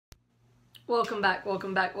Welcome back,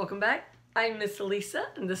 welcome back, welcome back. I'm Miss Lisa,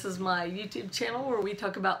 and this is my YouTube channel where we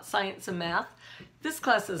talk about science and math. This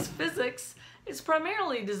class is physics. It's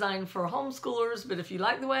primarily designed for homeschoolers, but if you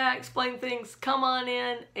like the way I explain things, come on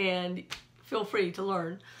in and feel free to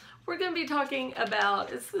learn. We're going to be talking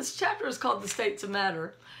about, this chapter is called The States of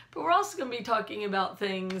Matter, but we're also going to be talking about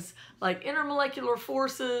things like intermolecular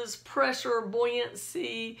forces, pressure,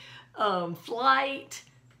 buoyancy, flight,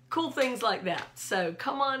 cool things like that. So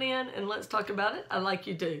come on in and let's talk about it. I'd like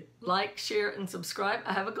you to like, share, and subscribe.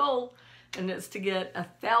 I have a goal, and it's to get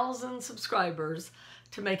 1,000 subscribers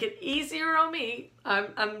to make it easier on me.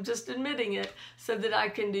 I'm just admitting it, so that I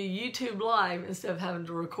can do YouTube live instead of having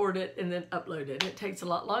to record it and then upload it. It takes a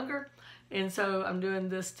lot longer, and so I'm doing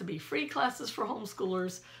this to be free classes for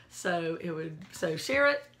homeschoolers. So share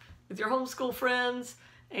it with your homeschool friends.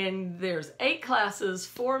 And there's 8 classes,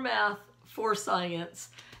 4 math, 4 science.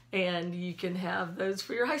 And you can have those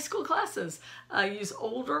for your high school classes. I use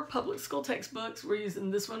older public school textbooks. We're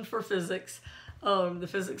using this one for physics. The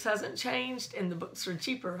physics hasn't changed and the books are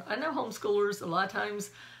cheaper. I know homeschoolers, a lot of times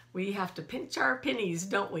we have to pinch our pennies,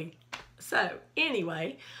 don't we? So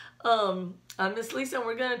anyway, I'm Miss Lisa, and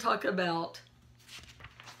we're going to talk about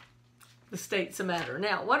the states of matter.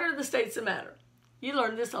 Now, what are the states of matter? You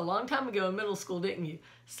learned this a long time ago in middle school, didn't you?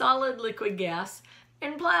 Solid, liquid, gas,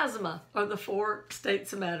 and plasma are the 4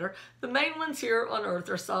 states of matter. The main ones here on Earth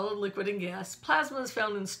are solid, liquid, and gas. Plasma is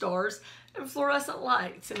found in stars and fluorescent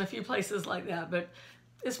lights in a few places like that, but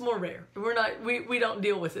it's more rare. We don't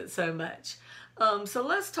deal with it so much. So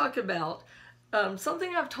let's talk about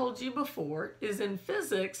something I've told you before is in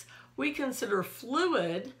physics, we consider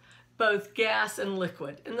fluid both gas and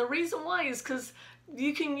liquid. And the reason why is because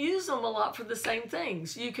you can use them a lot for the same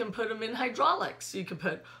things. You can put them in hydraulics. You can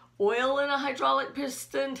put oil in a hydraulic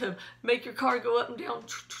piston to make your car go up and down.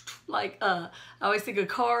 Like I always think of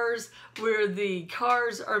cars where the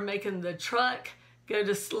cars are making the truck go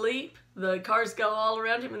to sleep. The cars go all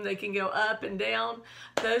around him and they can go up and down.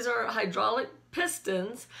 Those are hydraulic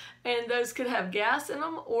pistons, and those could have gas in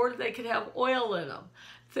them or they could have oil in them.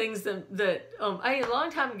 Things a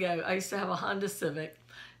long time ago, I used to have a Honda Civic.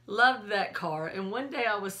 Loved that car, and one day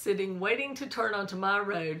I was sitting waiting to turn onto my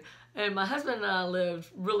road, and my husband and I lived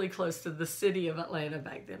really close to the city of Atlanta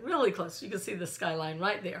back then, really close. You can see the skyline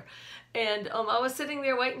right there. And I was sitting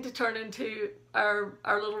there waiting to turn into our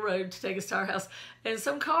little road to take us to our house, and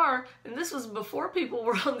some car, and this was before people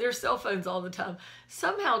were on their cell phones all the time,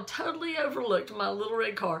 somehow totally overlooked my little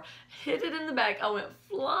red car, hit it in the back. I went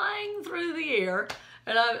flying through the air,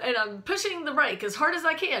 and I'm pushing the brake as hard as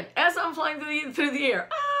I can as I'm flying through the air.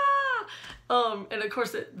 And of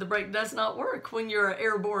course the brake does not work when you're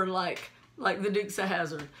airborne like the Dukes of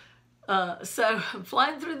Hazzard. So I'm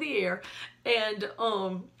flying through the air, and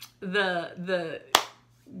the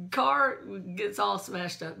car gets all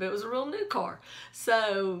smashed up. It was a real new car.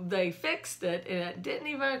 So they fixed it, and it didn't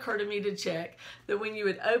even occur to me to check that when you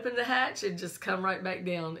would open the hatch, it'd just come right back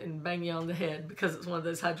down and bang you on the head, because it's one of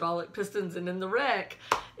those hydraulic pistons. And in the wreck,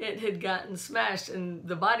 it had gotten smashed, and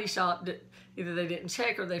the body shop, either they didn't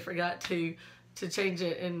check or they forgot to change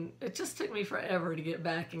it, and it just took me forever to get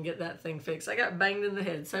back and get that thing fixed. I got banged in the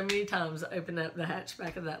head so many times to open up the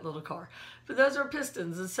hatchback of that little car. But those are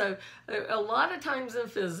pistons, and so a lot of times in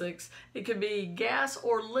physics, it could be gas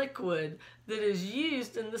or liquid that is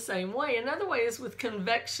used in the same way. Another way is with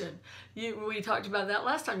convection. We talked about that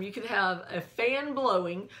last time. You could have a fan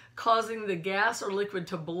blowing, causing the gas or liquid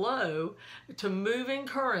to blow, to moving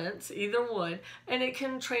currents, either one, and it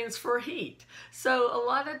can transfer heat. So a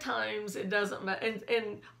lot of times it doesn't matter.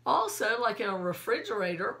 And also, like in a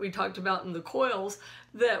refrigerator, we talked about in the coils,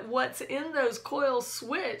 that what's in those coils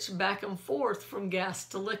switch back and forth from gas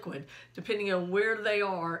to liquid, depending on where they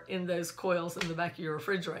are in those coils in the back of your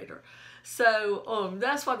refrigerator. So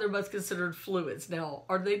that's why they're both considered fluids. Now,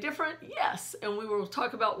 are they different? Yes, and we will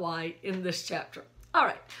talk about why in this chapter. All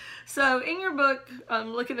right, so in your book,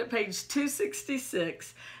 I'm looking at page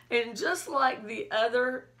 266, and just like the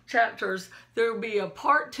other chapters, there will be a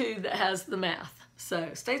part 2 that has the math.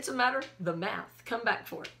 So states of matter, the math, come back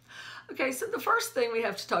for it. Okay, so the first thing we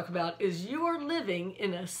have to talk about is you are living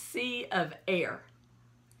in a sea of air.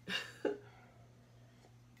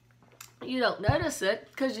 You don't notice it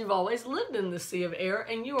because you've always lived in the sea of air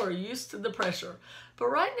and you are used to the pressure. But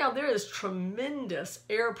right now there is tremendous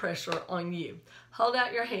air pressure on you. Hold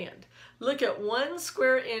out your hand. Look at 1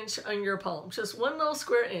 square inch on your palm, just 1 little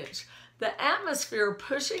square inch. The atmosphere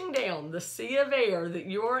pushing down the sea of air that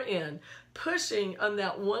you're in, pushing on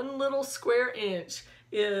that 1 little square inch,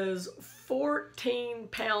 is 14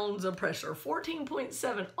 pounds of pressure,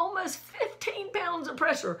 14.7, almost 15 pounds of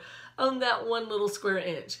pressure on that 1 little square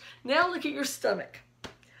inch. Now look at your stomach.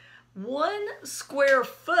 1 square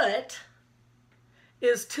foot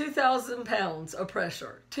is 2,000 pounds of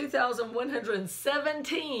pressure,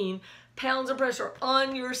 2,117 pounds of pressure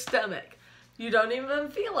on your stomach. You don't even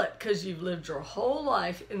feel it because you've lived your whole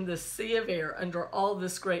life in this sea of air under all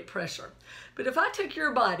this great pressure. But if I took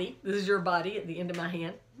your body, this is your body at the end of my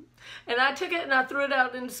hand, and I took it and I threw it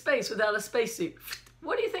out into space without a spacesuit,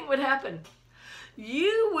 what do you think would happen?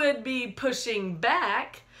 You would be pushing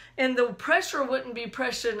back, and the pressure wouldn't be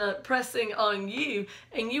pressing on you,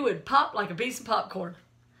 and you would pop like a piece of popcorn.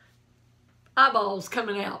 Eyeballs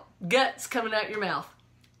coming out, guts coming out your mouth.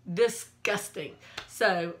 Disgusting.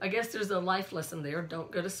 So I guess there's a life lesson there. Don't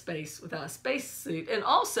go to space without a spacesuit. And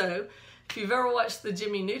also, if you've ever watched the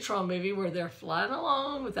Jimmy Neutron movie where they're flying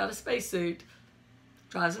along without a spacesuit,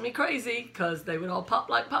 drives me crazy because they would all pop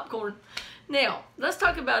like popcorn. Now, let's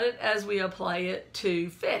talk about it as we apply it to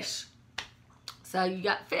fish. So you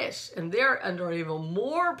got fish, and they're under even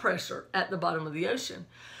more pressure at the bottom of the ocean.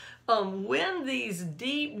 When these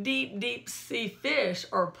deep sea fish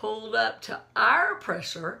are pulled up to our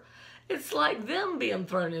pressure, it's like them being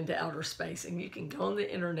thrown into outer space. And you can go on the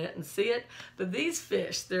internet and see it. But these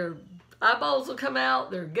fish, their eyeballs will come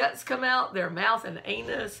out, their guts come out, their mouth and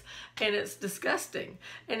anus, and it's disgusting.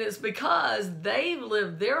 And it's because they've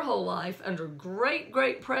lived their whole life under great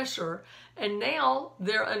pressure, and now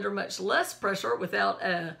they're under much less pressure without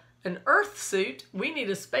an earth suit. We need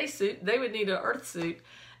a space suit. They would need an earth suit.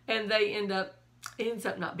 And it ends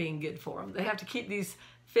up not being good for them. They have to keep these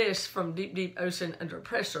fish from deep ocean under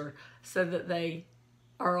pressure so that they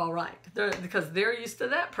are all right, because they're used to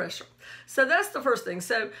that pressure. So that's the first thing.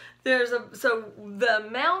 So the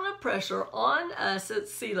amount of pressure on us at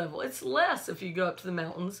sea level, it's less if you go up to the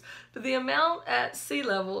mountains, but the amount at sea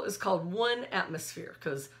level is called 1 atmosphere,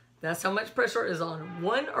 because that's how much pressure is on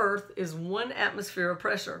one Earth, is 1 atmosphere of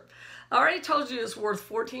pressure. I already told you it's worth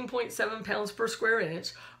 14.7 pounds per square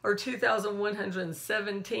inch, or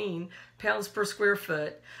 2,117 pounds per square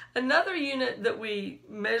foot. Another unit that we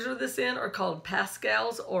measure this in are called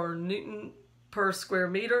pascals, or Newton per square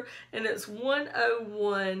meter, and it's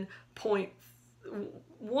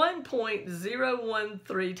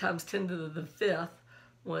 1.013 times 10 to the 5th.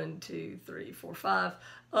 1, 2, 3, 4, 5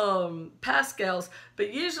 pascals,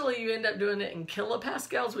 but usually you end up doing it in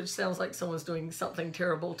kilopascals, which sounds like someone's doing something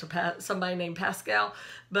terrible to somebody named Pascal.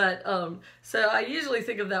 But so I usually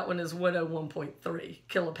think of that one as 101.3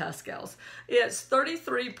 kilopascals. It's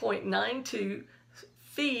 33.92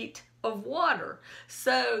 feet of water.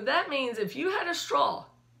 So that means if you had a straw,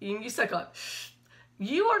 you suck on,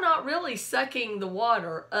 you are not really sucking the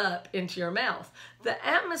water up into your mouth. The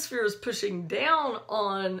atmosphere is pushing down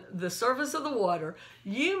on the surface of the water.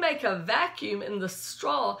 You make a vacuum in the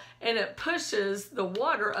straw, and it pushes the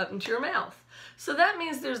water up into your mouth. So that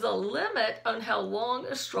means there's a limit on how long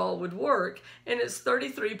a straw would work, and it's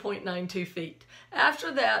 33.92 feet.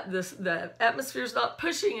 After that, the atmosphere is not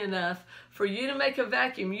pushing enough for you to make a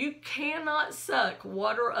vacuum. You cannot suck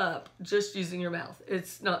water up just using your mouth.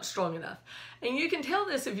 It's not strong enough. And you can tell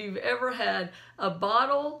this if you've ever had a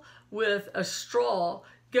bottle with a straw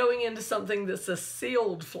going into something that's a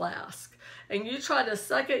sealed flask, and you try to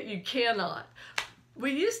suck it, you cannot.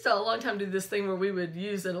 We used to a long time do this thing where we would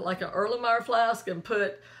use it like an Erlenmeyer flask and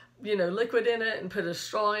put, liquid in it and put a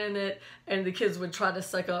straw in it, and the kids would try to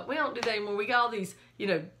suck up. We don't do that anymore. We got all these,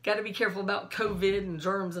 got to be careful about COVID and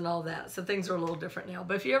germs and all that. So things are a little different now.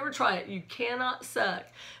 But if you ever try it, you cannot suck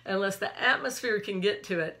unless the atmosphere can get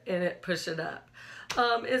to it and it push it up.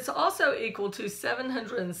 It's also equal to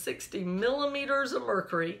 760 millimeters of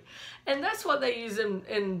mercury, and that's what they use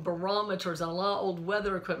in barometers. On a lot of old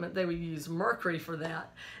weather equipment, they would use mercury for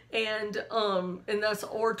that, and that's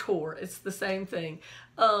or torr. It's the same thing.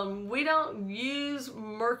 We don't use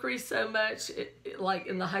mercury so much like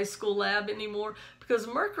in the high school lab anymore, because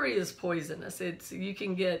mercury is poisonous. You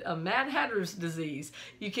can get a Mad Hatter's disease.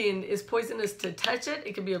 It's poisonous to touch it.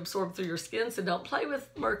 It can be absorbed through your skin, so don't play with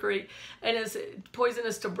mercury. And it's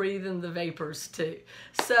poisonous to breathe in the vapors too.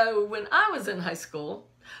 So when I was in high school,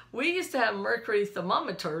 we used to have mercury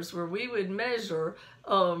thermometers where we would measure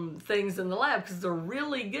things in the lab because they're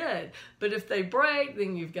really good. But if they break,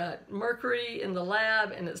 then you've got mercury in the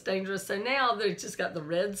lab and it's dangerous. So now they've just got the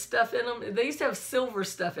red stuff in them. They used to have silver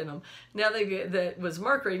stuff in them. Now that was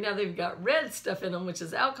mercury. Now they've got red stuff in them, which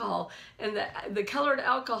is alcohol. And the colored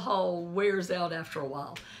alcohol wears out after a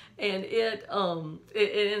while. And it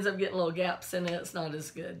ends up getting little gaps in it. It's not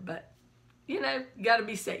as good. But, you got to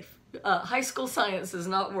be safe. high school science is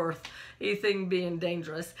not worth anything being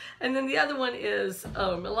dangerous. And then the other one is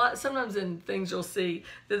sometimes in things you'll see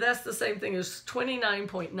that's the same thing as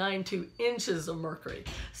 29.92 inches of mercury.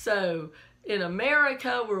 So in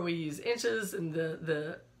America, where we use inches in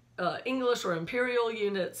the English or imperial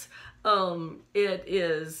units, it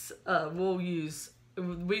is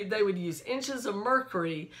they would use inches of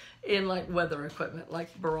mercury in like weather equipment,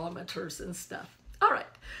 like barometers and stuff. All right,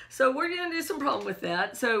 so we're going to do some problem with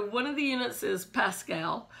that. So one of the units is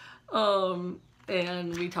Pascal, and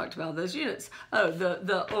we talked about those units. Oh,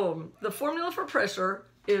 the formula for pressure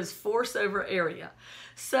is force over area.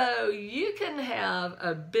 So you can have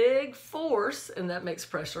a big force, and that makes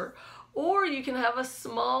pressure, or you can have a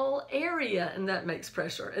small area, and that makes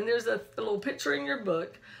pressure. And there's a little picture in your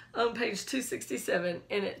book on page 267,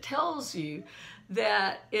 and it tells you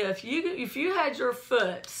that if you had your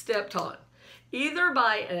foot stepped on, either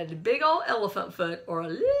by a big old elephant foot or a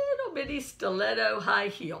little bitty stiletto high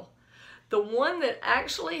heel, the one that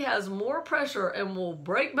actually has more pressure and will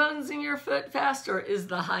break bones in your foot faster is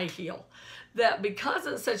the high heel. That because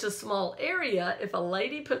it's such a small area, if a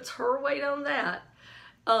lady puts her weight on that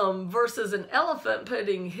versus an elephant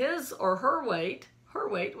putting his or her weight,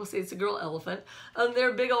 we'll say it's a girl elephant, on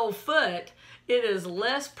their big old foot, it is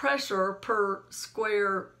less pressure per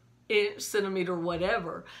square inch, centimeter,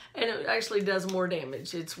 whatever, and it actually does more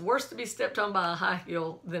damage. It's worse to be stepped on by a high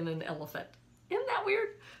heel than an elephant. Isn't that weird?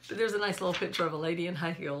 But there's a nice little picture of a lady in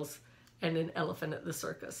high heels and an elephant at the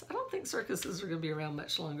circus. I don't think circuses are going to be around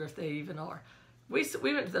much longer, if they even are. We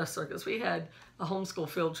went to the circus. We had a homeschool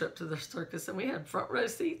field trip to the circus, and we had front row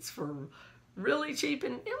seats for really cheap,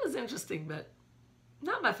 and it was interesting, but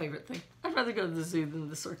not my favorite thing. I'd rather go to the zoo than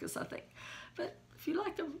the circus, I think. But if you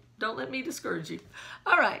like them, don't let me discourage you.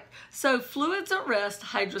 All right, so fluids at rest,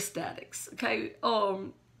 hydrostatics. Okay,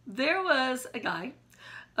 there was a guy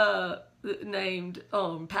named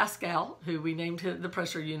Pascal, who we named the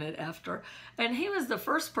pressure unit after, and he was the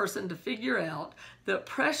first person to figure out that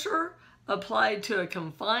pressure applied to a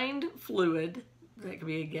confined fluid, that could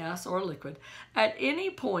be a gas or a liquid, at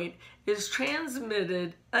any point is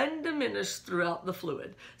transmitted undiminished throughout the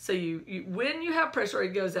fluid. So when you have pressure,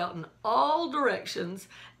 it goes out in all directions,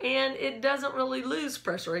 and it doesn't really lose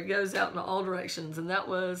pressure. It goes out in all directions, and that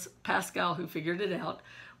was Pascal who figured it out.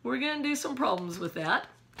 We're going to do some problems with that.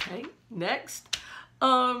 Okay, next.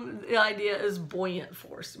 The idea is buoyant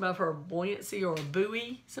force. You might have heard of buoyancy or a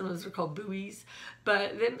buoy. Sometimes they're called buoys,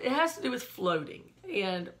 but it has to do with floating.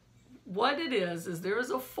 And what it is there is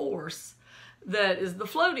a force that is the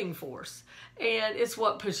floating force, and it's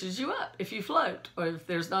what pushes you up if you float, or if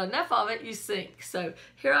there's not enough of it, you sink. So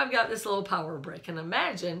here I've got this little power brick, and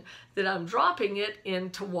imagine that I'm dropping it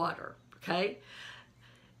into water, okay?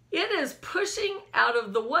 It is pushing out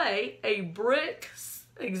of the way a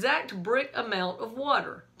exact brick amount of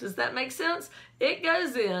water. Does that make sense? It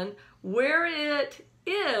goes in where it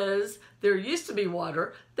is, there used to be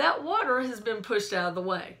water, that water has been pushed out of the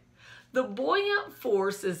way. The buoyant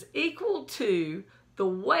force is equal to the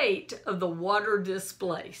weight of the water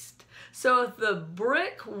displaced. So if the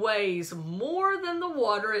brick weighs more than the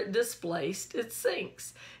water it displaced, it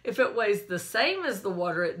sinks. If it weighs the same as the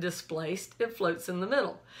water it displaced, it floats in the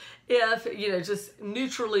middle. If, just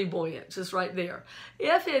neutrally buoyant, just right there.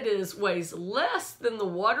 If it weighs less than the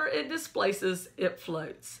water it displaces, it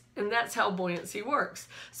floats. And that's how buoyancy works.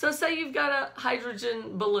 So say you've got a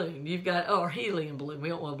hydrogen balloon, or helium balloon, we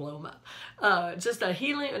don't want to blow them up. Just a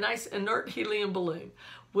nice inert helium balloon.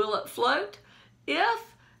 Will it float?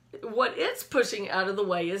 If what it's pushing out of the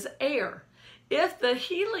way is air. If the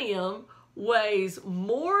helium weighs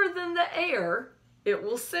more than the air, it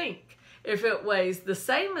will sink. If it weighs the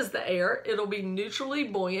same as the air, it'll be neutrally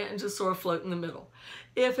buoyant and just sort of float in the middle.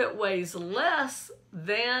 If it weighs less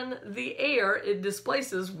than the air it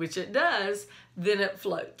displaces, which it does, then it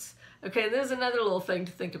floats. Okay, there's another little thing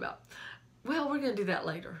to think about. Well, we're going to do that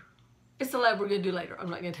later. It's the lab we're going to do later.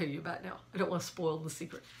 I'm not going to tell you about it now. I don't want to spoil the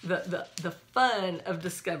secret, the fun of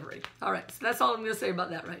discovery. All right, so that's all I'm going to say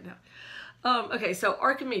about that right now. Okay, so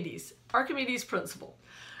Archimedes principle.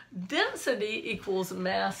 Density equals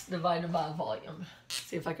mass divided by volume. Let's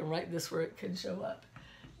see if I can write this where it could show up.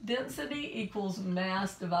 Density equals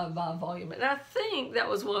mass divided by volume. And I think that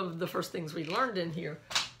was one of the first things we learned in here.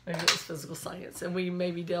 Maybe it was physical science. And we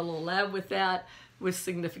maybe did a little lab with that with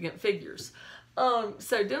significant figures.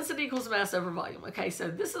 So density equals mass over volume. Okay, so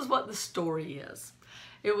this is what the story is.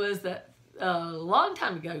 It was that a long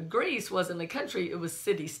time ago, Greece wasn't a country, it was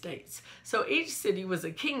city-states. So each city was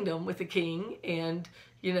a kingdom with a king and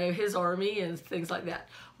his army and things like that.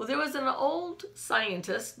 Well, there was an old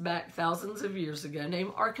scientist back thousands of years ago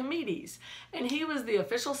named Archimedes, and he was the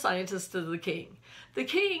official scientist of the king. The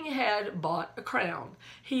king had bought a crown.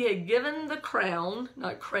 He had given the crown,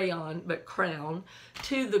 not crayon, but crown,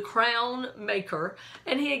 to the crown maker,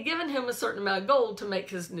 and he had given him a certain amount of gold to make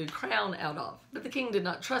his new crown out of. But the king did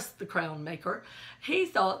not trust the crown maker. He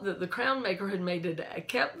thought that the crown maker had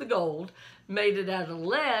kept the gold, made it out of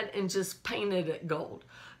lead, and just painted it gold.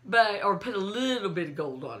 Or put a little bit of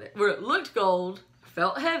gold on it, where it looked gold,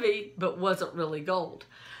 felt heavy, but wasn't really gold.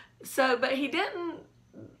 But he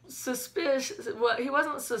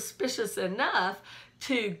wasn't suspicious enough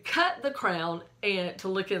to cut the crown and to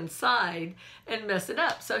look inside and mess it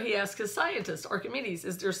up. So he asked his scientist, Archimedes,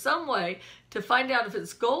 is there some way to find out if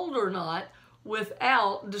it's gold or not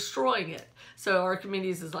without destroying it? So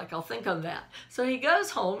Archimedes is like, I'll think on that. So he goes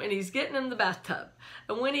home and he's getting in the bathtub.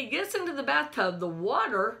 And when he gets into the bathtub, the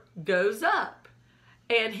water goes up.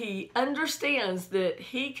 And he understands that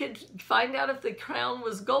he could find out if the crown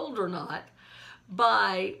was gold or not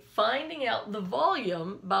by finding out the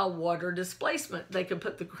volume by water displacement. They could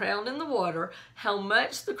put the crown in the water, how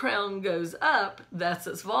much the crown goes up, that's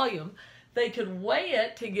its volume. They could weigh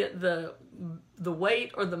it to get the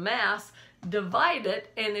weight or the mass, divide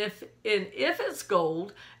it, and if it's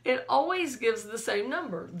gold, it always gives the same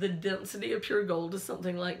number. The density of pure gold is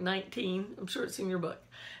something like 19, I'm sure it's in your book.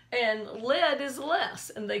 And lead is less,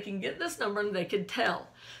 and they can get this number and they can tell.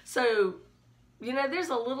 So, you know, there's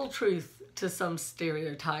a little truth to some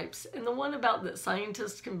stereotypes, and the one about that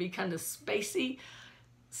scientists can be kind of spacey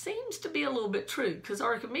seems to be a little bit true, because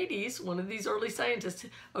Archimedes, one of these early scientists,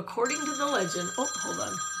 according to the legend, oh, hold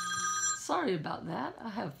on. Sorry about that. I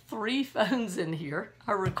have 3 phones in here.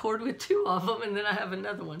 I record with 2 of them, and then I have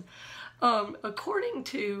another one. According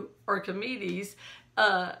to Archimedes,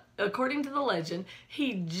 according to the legend,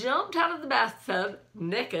 he jumped out of the bathtub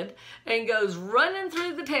naked and goes running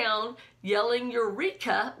through the town yelling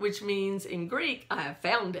Eureka, which means in Greek, I have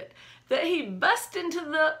found it. That he bust into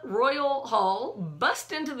the royal hall,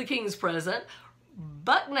 bust into the king's presence,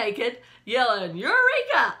 buck naked, yelling,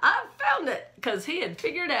 Eureka, I found it, because he had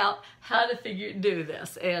figured out how to do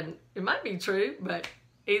this. And it might be true, but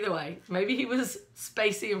either way, maybe he was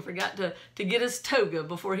spacey and forgot to get his toga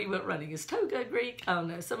before he went running. Is toga Greek? I don't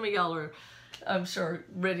know. Some of y'all are, I'm sure,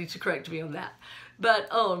 ready to correct me on that. But,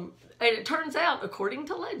 and it turns out, according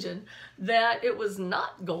to legend, that it was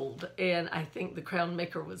not gold. And I think the crown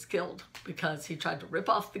maker was killed because he tried to rip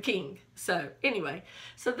off the king. So anyway,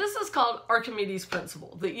 so this is called Archimedes'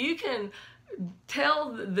 principle, that you can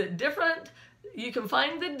tell you can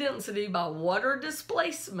find the density by water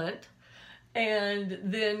displacement, and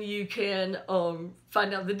then you can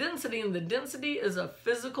find out the density, and the density is a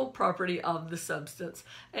physical property of the substance.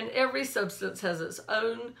 And every substance has its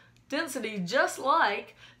own density, just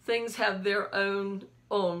like things have their own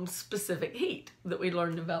specific heat that we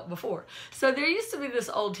learned about before. So there used to be this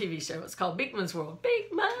old TV show. It's called Beakman's World.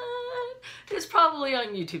 Beakman! It's probably on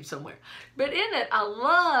YouTube somewhere. But in it, I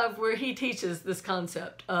love where he teaches this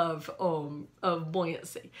concept of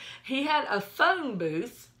buoyancy. He had a phone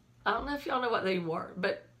booth. I don't know if y'all know what they were,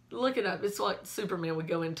 but look it up. It's what Superman would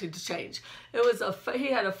go into to change.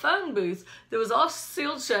 He had a phone booth that was all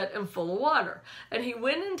sealed shut and full of water. And he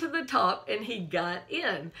went into the top and he got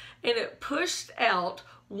in. And it pushed out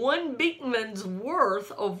 1 Beakman's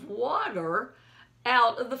worth of water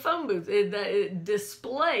out of the phone booth. It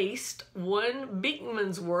displaced 1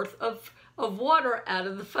 Beakman's worth of water out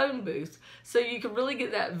of the phone booth. So you can really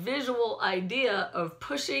get that visual idea of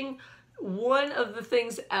pushing one of the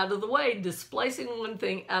things out of the way, displacing one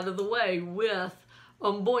thing out of the way with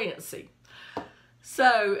buoyancy.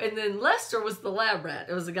 So, and then Lester was the lab rat.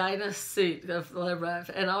 It was a guy in a suit of the lab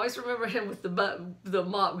rat. And I always remember him with the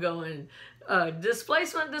mop going,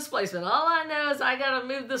 displacement, displacement. All I know is I got to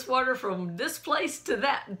move this water from this place to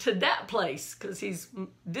that place, because he's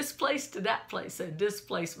displaced to that place. So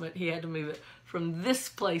displacement, he had to move it from this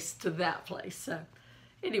place to that place. So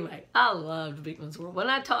anyway, I loved Beakman's World. When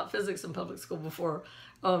I taught physics in public school before,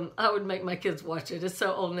 I would make my kids watch it. It's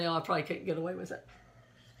so old now, I probably couldn't get away with it.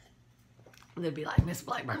 They'd be like, Miss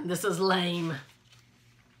Blackburn, this is lame.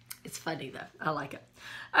 It's funny though, I like it.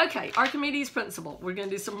 Okay, Archimedes' principle. We're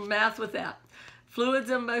gonna do some math with that. Fluids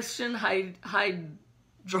in motion,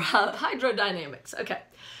 hydrodynamics. Okay,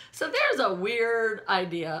 so there's a weird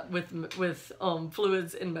idea with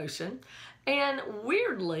fluids in motion, and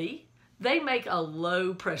weirdly, they make a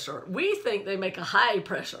low pressure. We think they make a high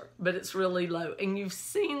pressure, but it's really low. And you've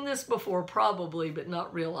seen this before probably, but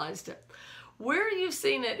not realized it. Where you've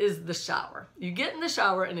seen it is the shower. You get in the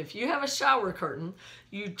shower, and if you have a shower curtain,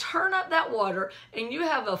 you turn up that water and you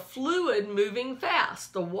have a fluid moving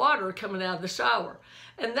fast, the water coming out of the shower.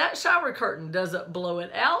 And that shower curtain doesn't blow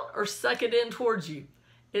it out or suck it in towards you.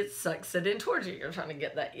 It sucks it in towards you. You're trying to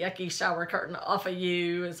get that yucky shower curtain off of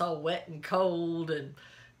you. It's all wet and cold and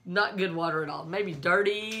not good water at all. Maybe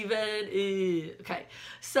dirty even. Ew. Okay,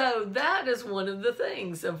 so that is one of the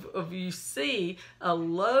things of you see a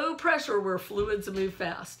low pressure where fluids move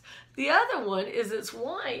fast. The other one is it's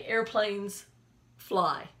why airplanes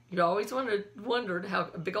fly. You always wondered how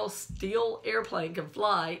a big old steel airplane can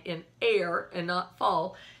fly in air and not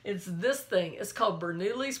fall. It's this thing. It's called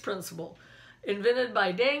Bernoulli's principle. Invented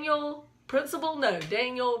by Daniel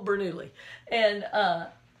Bernoulli. And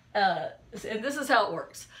this is how it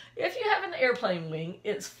works. If you have an airplane wing,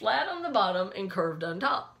 it's flat on the bottom and curved on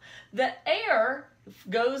top. The air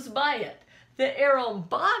goes by it. The air on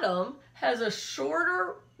bottom has a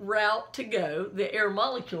shorter route to go, the air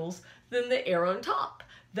molecules, than the air on top.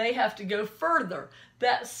 They have to go further.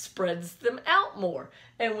 That spreads them out more.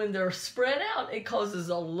 And when they're spread out, it causes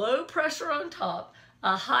a low pressure on top,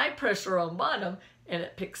 a high pressure on bottom, and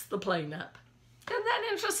it picks the plane up. Isn't that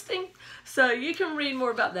interesting? So you can read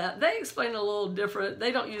more about that. They explain a little different.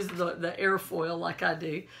 They don't use the airfoil like I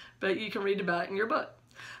do, but you can read about it in your book.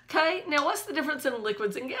 Okay, now what's the difference in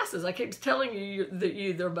liquids and gases? I keep telling you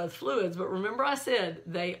that they're both fluids, but remember I said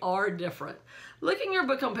they are different. Look in your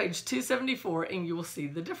book on page 274 and you will see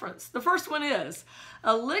the difference. The first one is,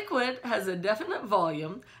 a liquid has a definite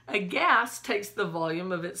volume. A gas takes the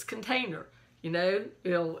volume of its container. You know,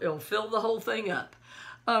 it'll fill the whole thing up.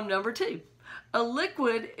 Number two, a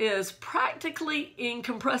liquid is practically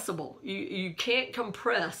incompressible. You can't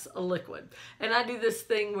compress a liquid. And I do this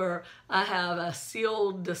thing where I have a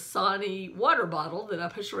sealed Dasani water bottle that I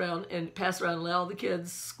push around and pass around and let all the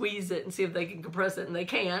kids squeeze it and see if they can compress it, and they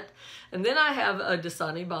can't. And then I have a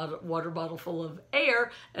Dasani water bottle full of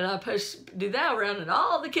air, and I do that around, and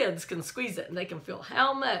all the kids can squeeze it, and they can feel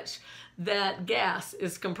how much that gas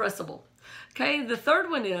is compressible. Okay, the third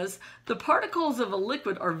one is the particles of a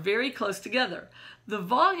liquid are very close together. The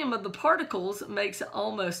volume of the particles makes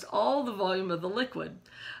almost all the volume of the liquid.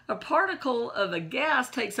 A particle of a gas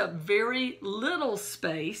takes up very little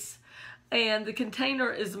space, and the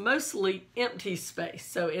container is mostly empty space.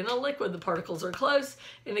 So in a liquid, the particles are close.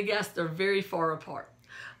 In a gas, they're very far apart.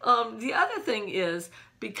 The other thing is,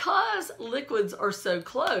 because liquids are so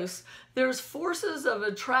close, there's forces of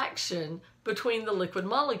attraction between the liquid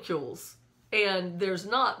molecules, and there's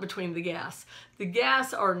not between the gas. The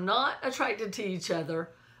gas are not attracted to each other,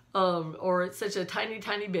 or it's such a tiny,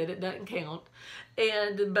 tiny bit, it doesn't count.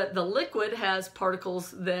 But the liquid has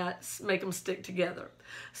particles that make them stick together.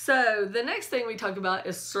 So the next thing we talk about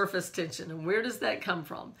is surface tension, and where does that come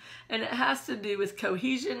from? And it has to do with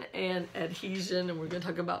cohesion and adhesion, and we're going to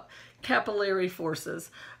talk about capillary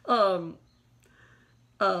forces.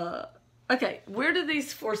 Okay, where do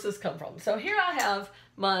these forces come from? So here I have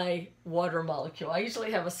my water molecule. I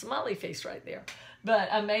usually have a smiley face right there, but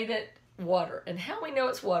I made it water. And how we know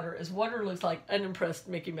it's water is water looks like unimpressed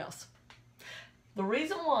Mickey Mouse. The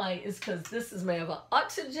reason why is because this is made of an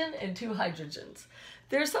oxygen and 2 hydrogens.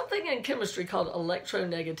 There's something in chemistry called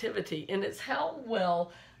electronegativity, and it's how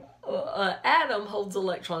well an atom holds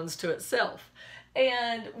electrons to itself.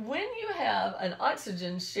 And when you have an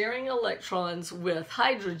oxygen sharing electrons with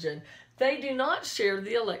hydrogen, they do not share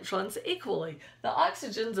the electrons equally. The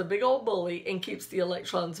oxygen's a big old bully and keeps the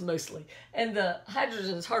electrons mostly, and the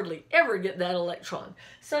hydrogens hardly ever get that electron.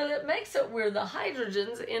 So that makes it where the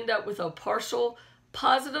hydrogens end up with a partial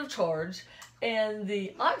positive charge, and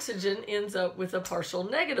the oxygen ends up with a partial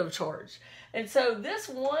negative charge. And so this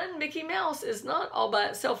one Mickey Mouse is not all by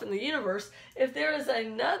itself in the universe. If there is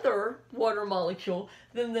another water molecule,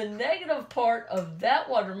 then the negative part of that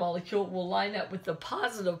water molecule will line up with the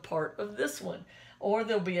positive part of this one. Or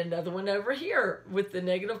there'll be another one over here with the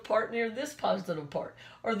negative part near this positive part.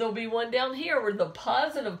 Or there'll be one down here where the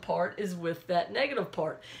positive part is with that negative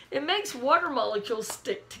part. It makes water molecules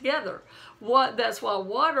stick together. That's why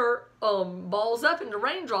water balls up into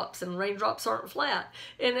raindrops, and raindrops aren't flat.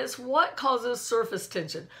 And it's what causes surface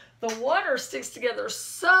tension. The water sticks together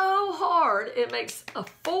so hard, it makes a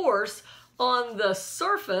force on the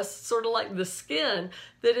surface, sort of like the skin,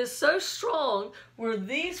 that is so strong where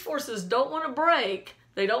these forces don't want to break,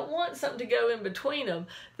 they don't want something to go in between them,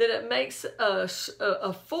 that it makes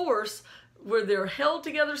a force where they're held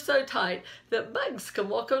together so tight that bugs can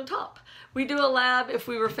walk on top. We do a lab, if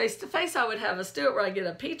we were face to face, I would have us do it where I get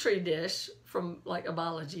a petri dish from like a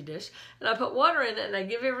biology dish, and I put water in it, and I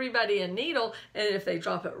give everybody a needle, and if they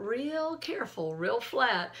drop it real careful, real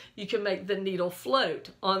flat, you can make the needle float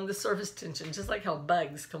on the surface tension, just like how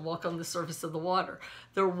bugs can walk on the surface of the water.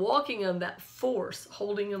 They're walking on that force,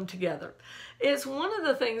 holding them together. It's one of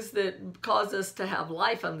the things that cause us to have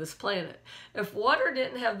life on this planet. If water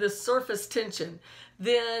didn't have this surface tension,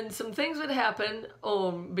 then some things would happen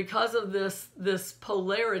because of this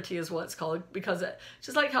polarity is what it's called. Because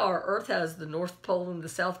just like how our Earth has the North Pole and the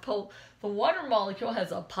South Pole, the water molecule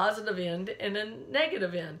has a positive end and a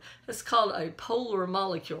negative end. It's called a polar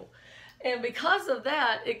molecule. And because of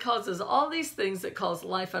that, it causes all these things that cause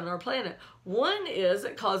life on our planet. One is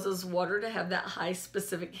it causes water to have that high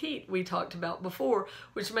specific heat we talked about before,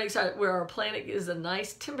 which makes where our planet is a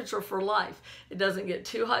nice temperature for life. It doesn't get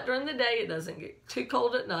too hot during the day. It doesn't get too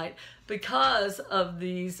cold at night because of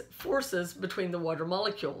these forces between the water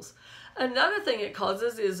molecules. Another thing it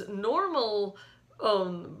causes is normal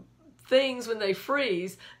things, when they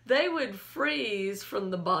freeze, they would freeze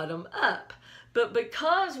from the bottom up. But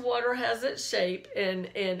because water has its shape and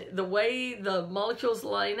the way the molecules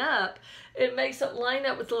line up, it makes it line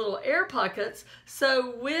up with little air pockets.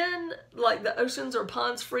 So when like the oceans or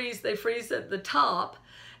ponds freeze, they freeze at the top.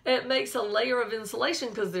 It makes a layer of insulation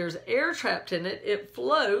because there's air trapped in it. It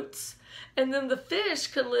floats. And then the fish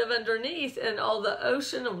can live underneath, and all the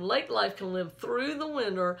ocean and lake life can live through the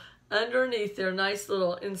winter underneath their nice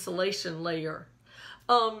little insulation layer.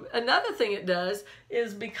 Another thing it does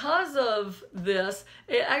is because of this,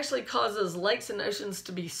 it actually causes lakes and oceans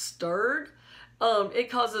to be stirred. It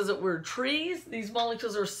causes it where trees, these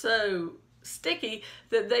molecules are so sticky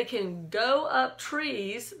that they can go up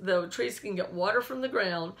trees. The trees can get water from the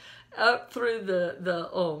ground up through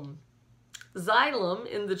the xylem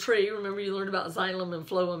in the tree. Remember, you learned about xylem and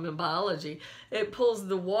phloem in biology. It pulls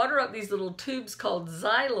the water up these little tubes called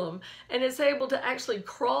xylem, and it's able to actually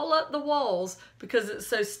crawl up the walls because it's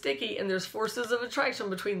so sticky, and there's forces of attraction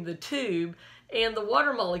between the tube and the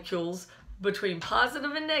water molecules. Between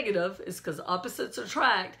positive and negative is because opposites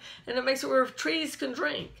attract, and it makes it where trees can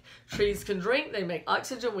drink. Trees can drink, they make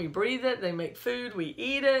oxygen, we breathe it, they make food, we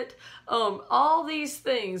eat it. All these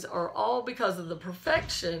things are all because of the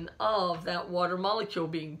perfection of that water molecule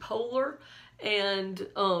being polar, and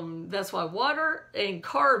that's why water and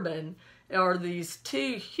carbon are these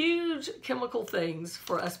two huge chemical things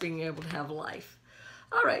for us being able to have life.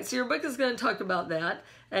 All right, so your book is going to talk about that.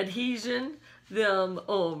 Adhesion.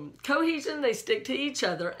 Cohesion, they stick to each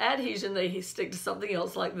other. Adhesion, they stick to something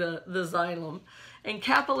else like the xylem. And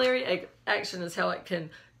capillary action is how it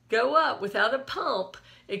can go up without a pump.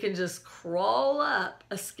 It can just crawl up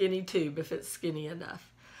a skinny tube if it's skinny enough.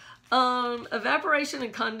 Evaporation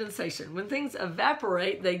and condensation. When things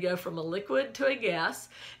evaporate, they go from a liquid to a gas.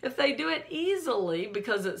 If they do it easily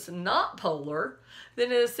because it's not polar, then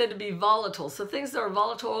it is said to be volatile. So things that are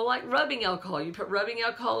volatile are like rubbing alcohol. You put rubbing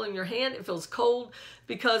alcohol in your hand, it feels cold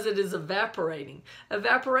because it is evaporating.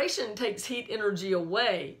 Evaporation takes heat energy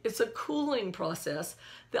away. It's a cooling process.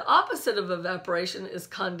 The opposite of evaporation is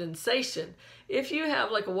condensation. If you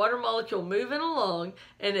have like a water molecule moving along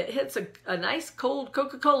and it hits a nice cold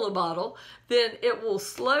Coca-Cola bottle, then it will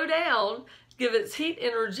slow down, give its heat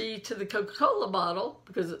energy to the Coca-Cola bottle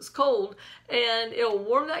because it's cold, and it'll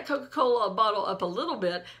warm that Coca-Cola bottle up a little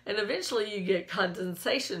bit, and eventually you get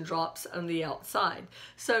condensation drops on the outside.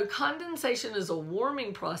 So condensation is a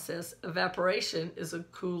warming process, evaporation is a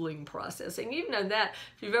cooling process. And you've known that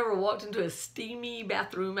if you've ever walked into a steamy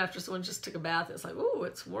bathroom after someone just took a bath, it's like, ooh,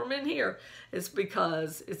 it's warm in here. It's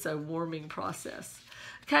because it's a warming process.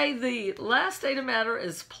 Okay, the last state of matter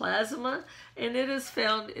is plasma, and it is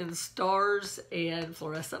found in stars and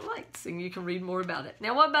fluorescent lights, and you can read more about it.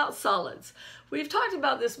 Now, what about solids? We've talked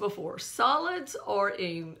about this before. Solids are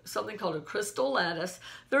in something called a crystal lattice.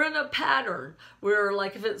 They're in a pattern where,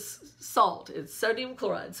 like if it's salt, it's sodium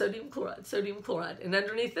chloride, sodium chloride, sodium chloride, and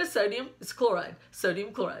underneath this sodium, it's chloride,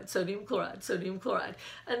 sodium chloride, sodium chloride, sodium chloride.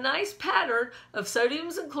 A nice pattern of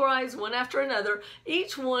sodiums and chlorides, one after another.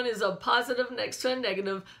 Each one is a positive next to a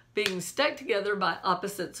negative, being stuck together by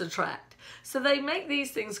opposites attract. So they make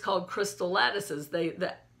these things called crystal lattices.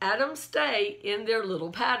 The atoms stay in their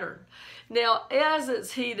little pattern. Now, as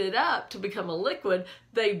it's heated up to become a liquid,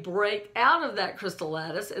 they break out of that crystal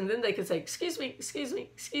lattice, and then they can say, excuse me, excuse me,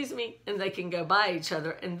 excuse me, and they can go by each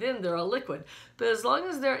other, and then they're a liquid. But as long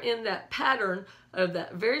as they're in that pattern of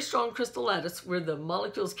that very strong crystal lattice where the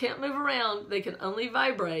molecules can't move around, they can only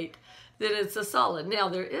vibrate, then it's a solid. Now,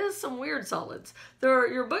 there is some weird solids.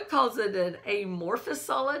 Your book calls it an amorphous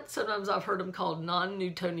solid. Sometimes I've heard them called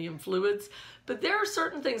non-Newtonian fluids. But there are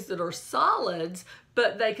certain things that are solids,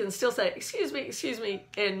 but they can still say, excuse me,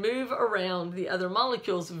 and move around the other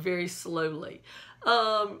molecules very slowly.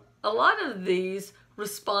 A lot of these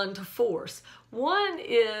respond to force. One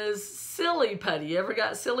is silly putty. You ever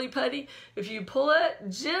got silly putty? If you pull it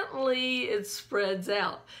gently, it spreads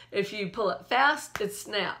out. If you pull it fast, it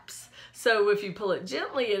snaps. So if you pull it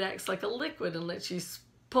gently, it acts like a liquid and lets you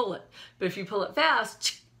pull it. But if you pull it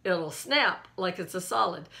fast, it'll snap like it's a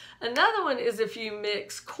solid. Another one is if you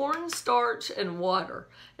mix cornstarch and water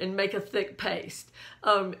and make a thick paste.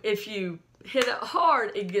 If you hit it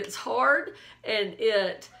hard, it gets hard and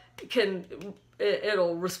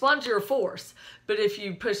it'll respond to your force. But if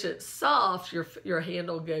you push it soft, your hand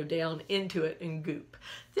will go down into it and goop.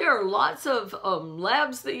 There are lots of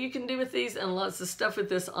labs that you can do with these and lots of stuff with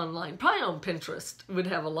this online. Probably on Pinterest would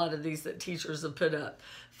have a lot of these that teachers have put up.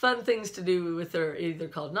 Fun things to do with their either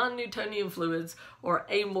called non-Newtonian fluids or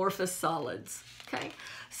amorphous solids. Okay,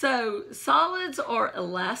 so solids are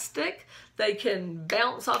elastic. They can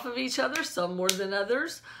bounce off of each other, some more than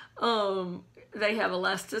others. They have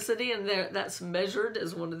elasticity, and that's measured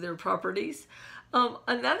as one of their properties.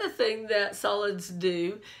 Another thing that solids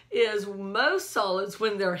do is most solids,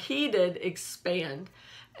 when they're heated, expand.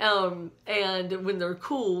 And when they're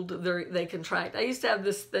cooled, they contract. I used to have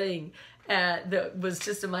this thing that was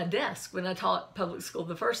just in my desk when I taught public school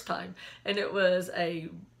the first time. And it was a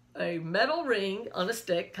metal ring on a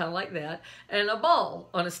stick, kind of like that, and a ball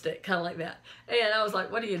on a stick, kind of like that. And I was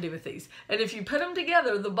like, what do you do with these? And if you put them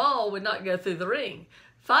together, the ball would not go through the ring.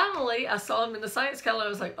 Finally, I saw them in the science catalog. I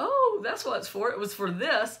was like, oh, that's what it's for. It was for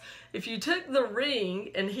this. If you took the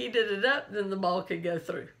ring and heated it up, then the ball could go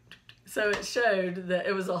through. So it showed that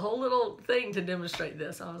it was a whole little thing to demonstrate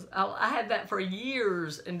this. I had that for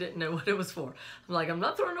years and didn't know what it was for. I'm like, I'm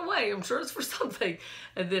not throwing it away. I'm sure it's for something.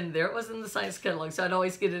 And then there it was in the science catalog. So I'd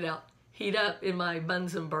always get it out, heat up in my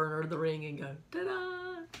Bunsen burner, the ring, and go,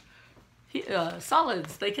 ta-da!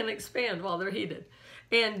 Solids, they can expand while they're heated.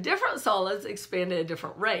 And different solids expand at a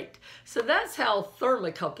different rate. So that's how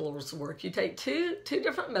thermocouplers work. You take two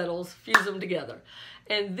different metals, fuse them together.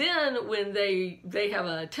 And then when they have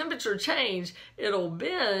a temperature change, it'll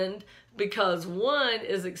bend because one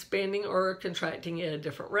is expanding or contracting at a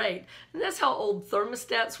different rate. And that's how old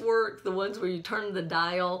thermostats work, the ones where you turn the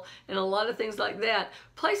dial and a lot of things like that.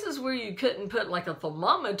 Places where you couldn't put like a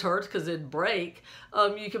thermometer because it'd break,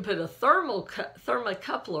 you can put a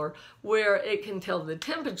thermocoupler where it can tell the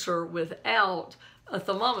temperature without a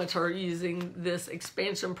thermometer using this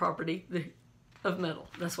expansion property of metal.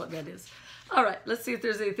 That's what that is. All right, let's see if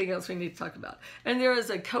there's anything else we need to talk about. And there is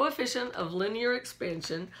a coefficient of linear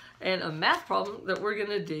expansion and a math problem that we're going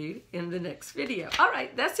to do in the next video. All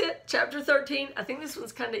right, that's it. Chapter 13. I think this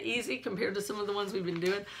one's kind of easy compared to some of the ones we've been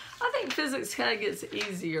doing. I think physics kind of gets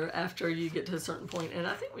easier after you get to a certain point, and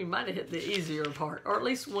I think we might have hit the easier part, or at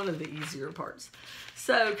least one of the easier parts.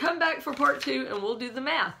 So come back for part 2, and we'll do the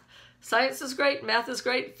math. Science is great. Math is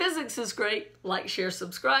great. Physics is great. Like, share,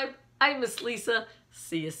 subscribe. I'm Miss Lisa.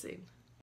 See you soon.